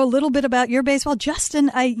Maura. I know a little bit about your baseball. Justin,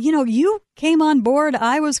 you came on board.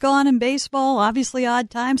 I was gone in baseball, obviously odd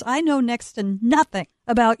times. I know next to nothing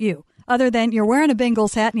about you other than you're wearing a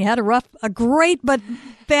Bengals hat and you had a great but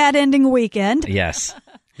bad ending weekend. Yes.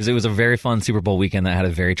 Because it was a very fun Super Bowl weekend that had a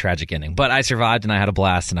very tragic ending. But I survived and I had a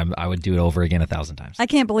blast, and I would do it over again 1,000 times. I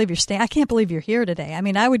can't believe I can't believe you're here today. I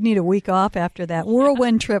mean, I would need a week off after that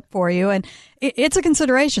whirlwind trip for you, and it's a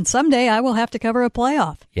consideration. Someday I will have to cover a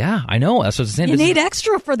playoff. Yeah, I know. That's what I'm saying. You need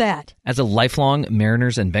extra for that. As a lifelong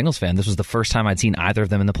Mariners and Bengals fan, this was the first time I'd seen either of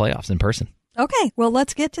them in the playoffs in person. Okay, well,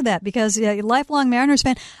 let's get to that because lifelong Mariners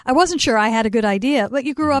fan. I wasn't sure I had a good idea, but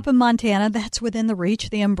you grew up in Montana. That's within the reach,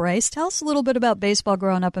 the embrace. Tell us a little bit about baseball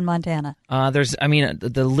growing up in Montana.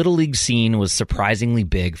 The Little League scene was surprisingly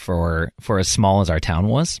big for as small as our town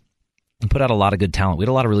was. And put out a lot of good talent. We had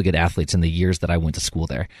a lot of really good athletes in the years that I went to school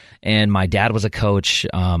there. And my dad was a coach.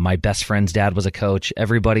 My best friend's dad was a coach.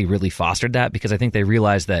 Everybody really fostered that because I think they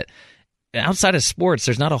realized that outside of sports,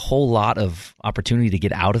 there's not a whole lot of opportunity to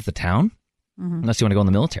get out of the town. Unless you want to go in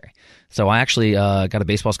the military. So I actually got a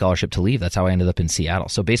baseball scholarship to leave. That's how I ended up in Seattle.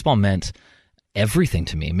 So baseball meant everything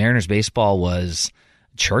to me. Mariners baseball was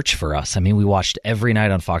church for us. I mean, we watched every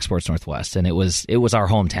night on Fox Sports Northwest, and it was our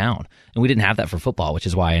hometown. And we didn't have that for football, which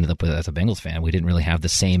is why I ended up as a Bengals fan. We didn't really have the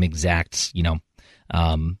same exact,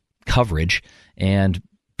 coverage. And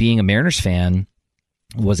being a Mariners fan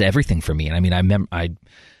was everything for me. And I mean, I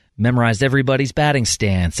memorized everybody's batting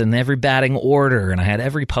stance and every batting order, and I had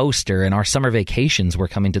every poster, and our summer vacations were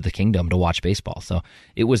coming to the Kingdom to watch baseball. So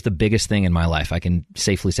it was the biggest thing in my life. I can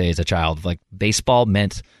safely say as a child, like baseball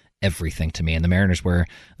meant everything to me, and the Mariners were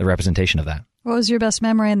the representation of that. What was your best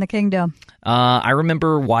memory in the Kingdom? I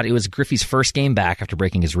remember it was Griffey's first game back after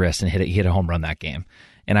breaking his wrist, and he hit a home run that game.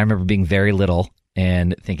 And I remember being very little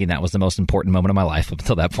and thinking that was the most important moment of my life up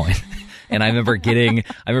until that point. And I remember getting,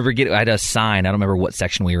 I had a sign. I don't remember what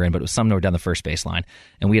section we were in, but it was somewhere down the first baseline.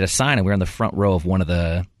 And we had a sign, and we were on the front row of one of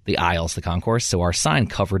the aisles, the concourse. So our sign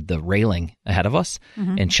covered the railing ahead of us.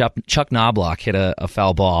 Mm-hmm. And Chuck Knobloch hit a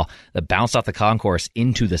foul ball that bounced off the concourse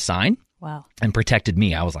into the sign. Wow. And protected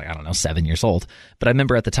me. I was like, I don't know, 7 years old. But I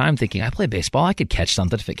remember at the time thinking, I play baseball. I could catch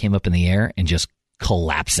something if it came up in the air, and just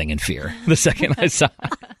collapsing in fear the second I saw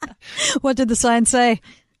it. What did the sign say?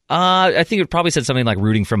 I think it probably said something like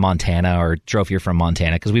rooting from Montana or drove here from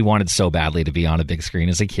Montana, because we wanted so badly to be on a big screen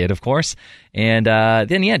as a kid, of course. And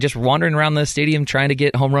then, just wandering around the stadium trying to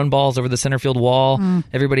get home run balls over the center field wall.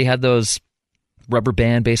 Everybody had those rubber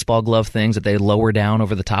band baseball glove things that they lower down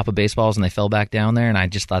over the top of baseballs, and they fell back down there. And I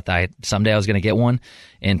just thought that someday I was going to get one.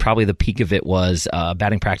 And probably the peak of it was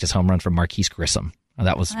batting practice home run from Marquise Grissom.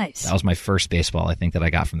 That was nice. That was my first baseball, I think, that I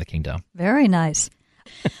got from the Kingdom. Very nice.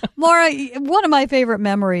 Maura, one of my favorite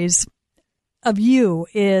memories of you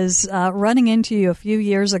is running into you a few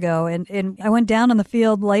years ago, and I went down on the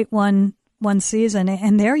field late one season,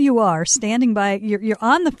 and there you are standing by. You're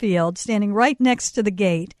on the field, standing right next to the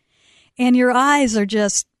gate, and your eyes are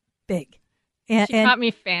just big. She caught me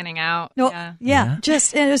fanning out. No, yeah.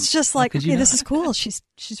 Just and it's just like, okay, this is cool. She's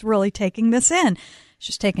really taking this in.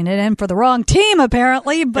 She's taking it in for the wrong team,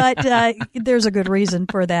 apparently, but there's a good reason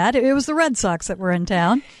for that. It was the Red Sox that were in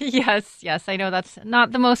town. Yes. I know that's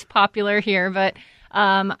not the most popular here, but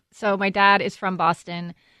so my dad is from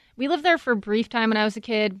Boston. We lived there for a brief time when I was a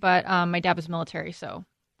kid, but my dad was military, so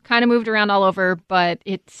kind of moved around all over, but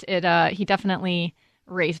he definitely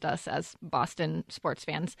raised us as Boston sports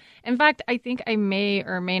fans. In fact, I think I may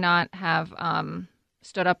or may not have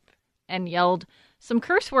stood up and yelled some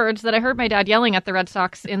curse words that I heard my dad yelling at the Red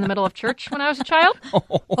Sox in the middle of church when I was a child.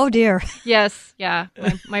 Oh, dear. Yes, yeah.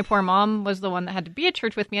 My poor mom was the one that had to be at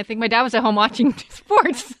church with me. I think my dad was at home watching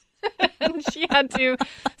sports, and she had to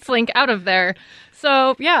slink out of there.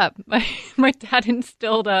 So, yeah, my dad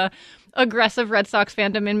instilled a aggressive Red Sox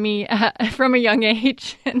fandom in me from a young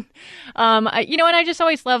age. And, and I just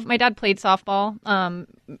always loved, my dad played softball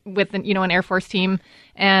with, an Air Force team,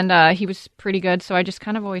 and he was pretty good. So I just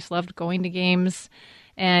kind of always loved going to games.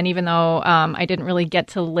 And even though I didn't really get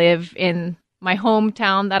to live in my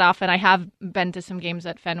hometown that often, I have been to some games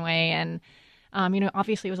at Fenway, and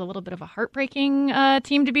obviously it was a little bit of a heartbreaking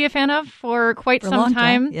team to be a fan of for quite some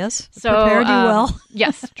time. Yes, so prepared you well.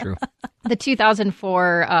 Yes, true. The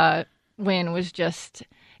 2004 win was just,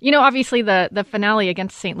 obviously the finale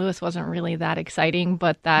against St. Louis wasn't really that exciting,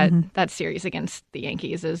 but that series against the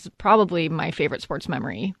Yankees is probably my favorite sports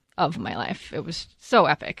memory of my life. It was so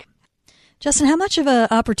epic. Justin, how much of an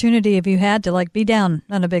opportunity have you had to be down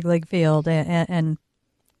on a big league field and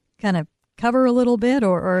kind of cover a little bit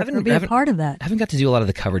or be a part of that? I haven't got to do a lot of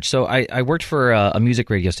the coverage. So I worked for a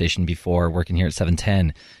music radio station before, working here at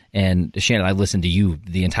 710. And Shannon, I listened to you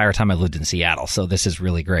the entire time I lived in Seattle. So this is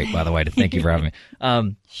really great, by the way. Thank you for having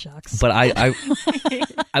me. Shucks. But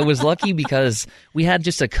I was lucky because we had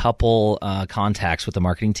just a couple contacts with the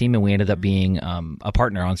marketing team, and we ended up being a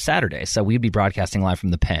partner on Saturday. So we'd be broadcasting live from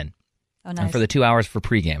the Pen. Oh, nice. And for the 2 hours for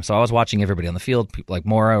pregame. So I was watching everybody on the field, people like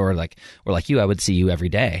Maura or like you. I would see you every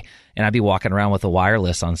day. And I'd be walking around with a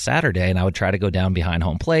wireless on Saturday, and I would try to go down behind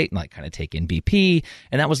home plate and kind of take in BP.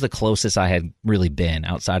 And that was the closest I had really been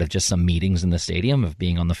outside of just some meetings in the stadium of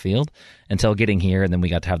being on the field until getting here. And then we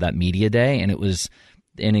got to have that media day, and it was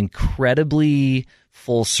an incredibly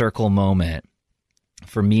full circle moment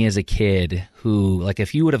for me as a kid who,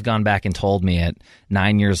 if you would have gone back and told me at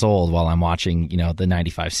 9 years old while I'm watching, the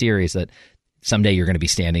 95 series that someday you're going to be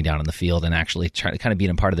standing down on the field and actually trying to kind of being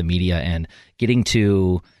a part of the media and getting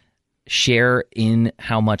to share in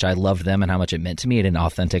how much I loved them and how much it meant to me in an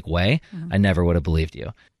authentic way, I never would have believed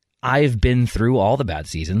you. I've been through all the bad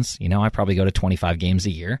seasons. I probably go to 25 games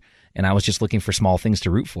a year, and I was just looking for small things to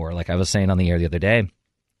root for. Like I was saying on the air the other day,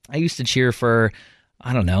 I used to cheer for,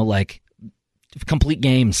 complete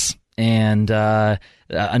games and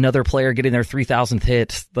another player getting their 3,000th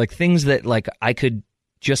hit, things that I could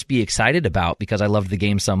just be excited about because I loved the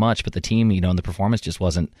game so much, but the team, and the performance just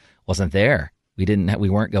wasn't there. We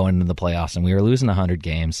weren't going into the playoffs, and we were losing 100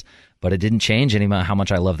 games, but it didn't change how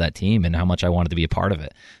much I love that team and how much I wanted to be a part of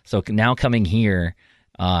it. So now coming here,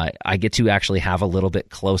 I get to actually have a little bit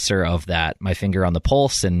closer of that, my finger on the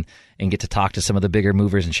pulse, and get to talk to some of the bigger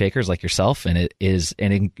movers and shakers like yourself. And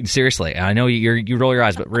seriously, I know you roll your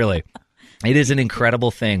eyes, but really, It is an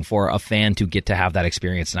incredible thing for a fan to get to have that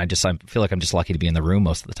experience, and I feel like I'm just lucky to be in the room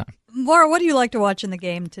most of the time. Laura, what do you like to watch in the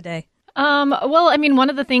game today? Well, I mean, one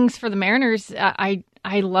of the things for the Mariners, I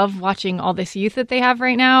love watching all this youth that they have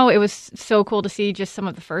right now. It was so cool to see just some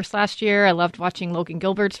of the first last year. I loved watching Logan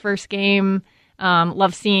Gilbert's first game.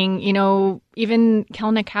 Love seeing, even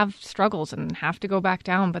Kelnick have struggles and have to go back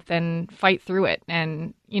down, but then fight through it.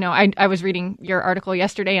 And, I was reading your article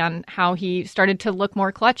yesterday on how he started to look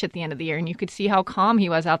more clutch at the end of the year, and you could see how calm he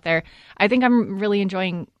was out there. I think I'm really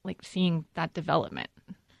enjoying seeing that development.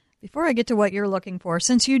 Before I get to what you're looking for,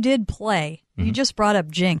 since you did play, you just brought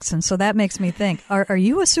up jinx, and so that makes me think, are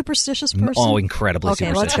you a superstitious person? Oh, incredibly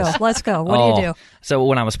superstitious. Okay, let's go. What do you do? So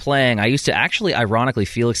when I was playing, I used to actually, ironically,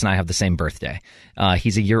 Felix and I have the same birthday.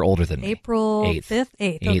 He's a year older than me. April 5th?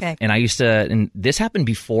 8th, okay. And I used to, and this happened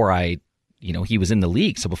before he was in the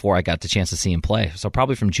league, so before I got the chance to see him play. So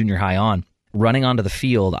probably from junior high on. Running onto the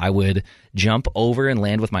field, I would jump over and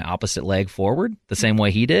land with my opposite leg forward the same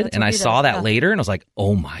way he did. And I saw that later and I was like,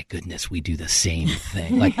 oh my goodness, we do the same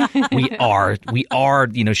thing. Like we are,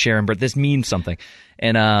 Sharon, but this means something.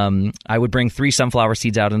 And I would bring 3 sunflower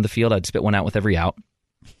seeds out in the field. I'd spit one out with every out.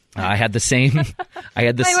 I had the same.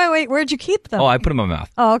 Wait. Where'd you keep them? Oh, I put them in my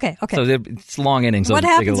mouth. Oh, okay. So it's long innings. What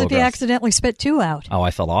happens if you accidentally spit 2 out? Oh,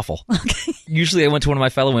 I felt awful. Okay. Usually I went to one of my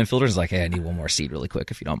fellow infielders and was like, hey, I need one more seed really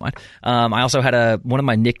quick if you don't mind. I also had one of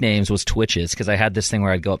my nicknames was Twitches because I had this thing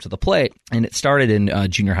where I'd go up to the plate, and it started in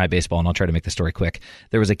junior high baseball, and I'll try to make the story quick.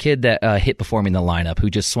 There was a kid that hit before me in the lineup who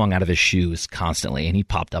just swung out of his shoes constantly, and he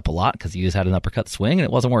popped up a lot because he just had an uppercut swing, and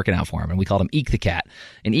it wasn't working out for him, and we called him Eek the Cat.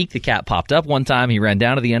 And Eek the Cat popped up one time. He ran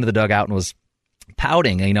down to the end of the dugout and was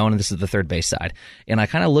pouting, and this is the third base side. And I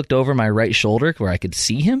kind of looked over my right shoulder where I could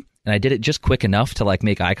see him, and I did it just quick enough to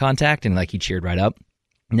make eye contact, and he cheered right up.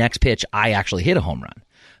 Next pitch, I actually hit a home run.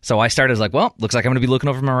 So I started looks like I'm going to be looking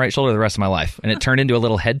over my right shoulder the rest of my life. And it turned into a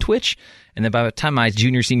little head twitch. And then by the time my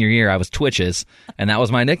senior year, I was Twitches. And that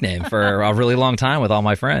was my nickname for a really long time with all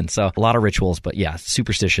my friends. So a lot of rituals, but yeah,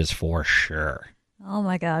 superstitious for sure. Oh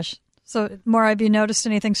my gosh. So, Maura, have you noticed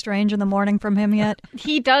anything strange in the morning from him yet?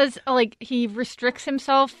 He does, he restricts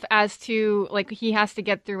himself as to, he has to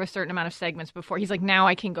get through a certain amount of segments before. He's like, now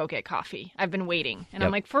I can go get coffee. I've been waiting. And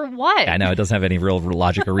I'm like, for what? I know, it doesn't have any real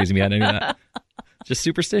logic or reason behind any of that. Just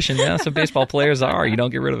superstition. Yeah, some baseball players are. You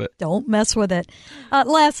don't get rid of it. Don't mess with it.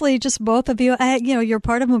 Lastly, just both of you, you're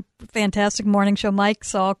part of a fantastic morning show. Mike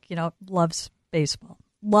Salk, loves baseball.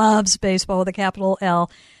 Loves baseball with a capital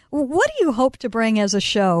L. What do you hope to bring as a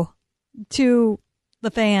show to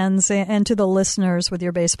the fans and to the listeners with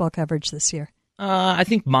your baseball coverage this year? I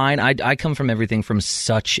think mine, I come from everything from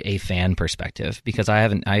such a fan perspective because I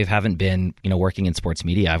haven't been, working in sports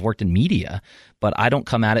media. I've worked in media, but I don't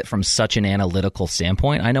come at it from such an analytical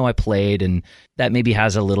standpoint. I know I played, and that maybe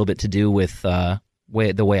has a little bit to do with the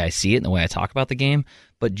way I see it and the way I talk about the game,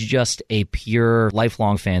 but just a pure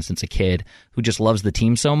lifelong fan since a kid who just loves the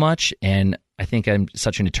team so much. And I think I'm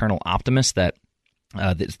such an eternal optimist that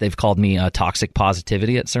they've called me toxic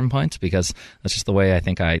positivity at certain points because that's just the way I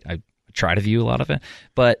think I try to view a lot of it.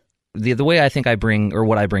 But the way I think I bring, or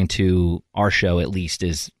what I bring to our show at least,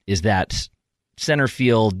 is that center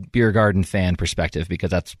field beer garden fan perspective,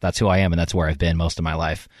 because that's who I am and that's where I've been most of my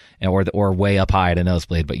life, or way up high at a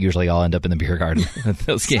nosebleed, but usually I'll end up in the beer garden at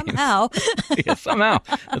those games. Somehow. Yeah, somehow.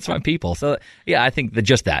 That's my people. So yeah, I think that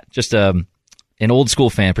just an old school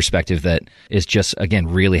fan perspective that is just, again,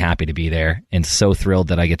 really happy to be there and so thrilled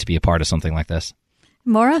that I get to be a part of something like this.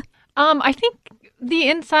 Maura? I think the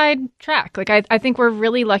inside track. I think we're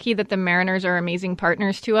really lucky that the Mariners are amazing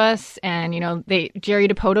partners to us. And, Jerry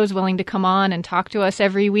DiPoto is willing to come on and talk to us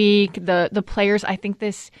every week. The players, I think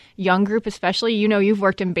this young group especially, you've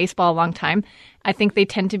worked in baseball a long time. I think they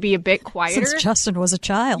tend to be a bit quieter. Since Justin was a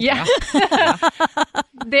child. Yeah.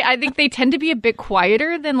 I think they tend to be a bit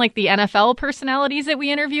quieter than the NFL personalities that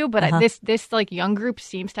we interview. But this young group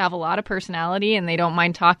seems to have a lot of personality and they don't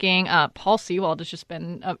mind talking. Paul Sewald has just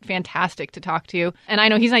been fantastic to talk to. And I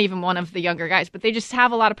know he's not even one of the younger guys, but they just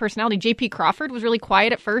have a lot of personality. JP Crawford was really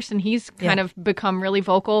quiet at first and he's kind of become really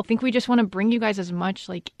vocal. I think we just want to bring you guys as much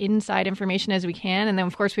inside information as we can. And then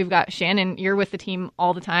of course we've got Shannon. You're with the team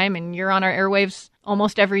all the time and you're on our airwaves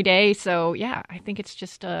almost every day. So yeah, I think it's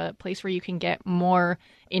just a place where you can get more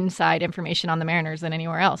inside information on the Mariners than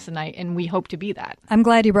anywhere else. And we hope to be that. I'm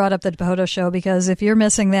glad you brought up the DiPoto show because if you're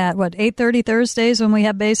missing that, 8:30 Thursdays when we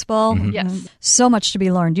have baseball? Mm-hmm. Yes. So much to be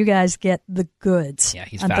learned. You guys get the goods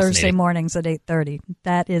he's on Thursday mornings at 8:30.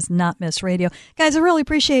 That is not Miss Radio. Guys, I really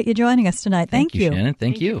appreciate you joining us tonight. Thank you. Shannon.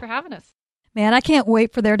 Thank you for having us. Man, I can't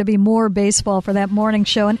wait for there to be more baseball for that morning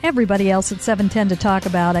show and everybody else at 710 to talk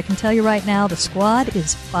about. I can tell you right now, the squad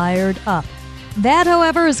is fired up. That,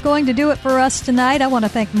 however, is going to do it for us tonight. I want to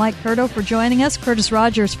thank Mike Curto for joining us, Curtis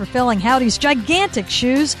Rogers for filling Howdy's gigantic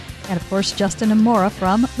shoes, and, of course, Justin Amora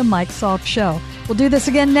from The Mike Salk Show. We'll do this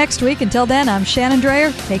again next week. Until then, I'm Shannon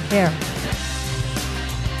Dreyer. Take care.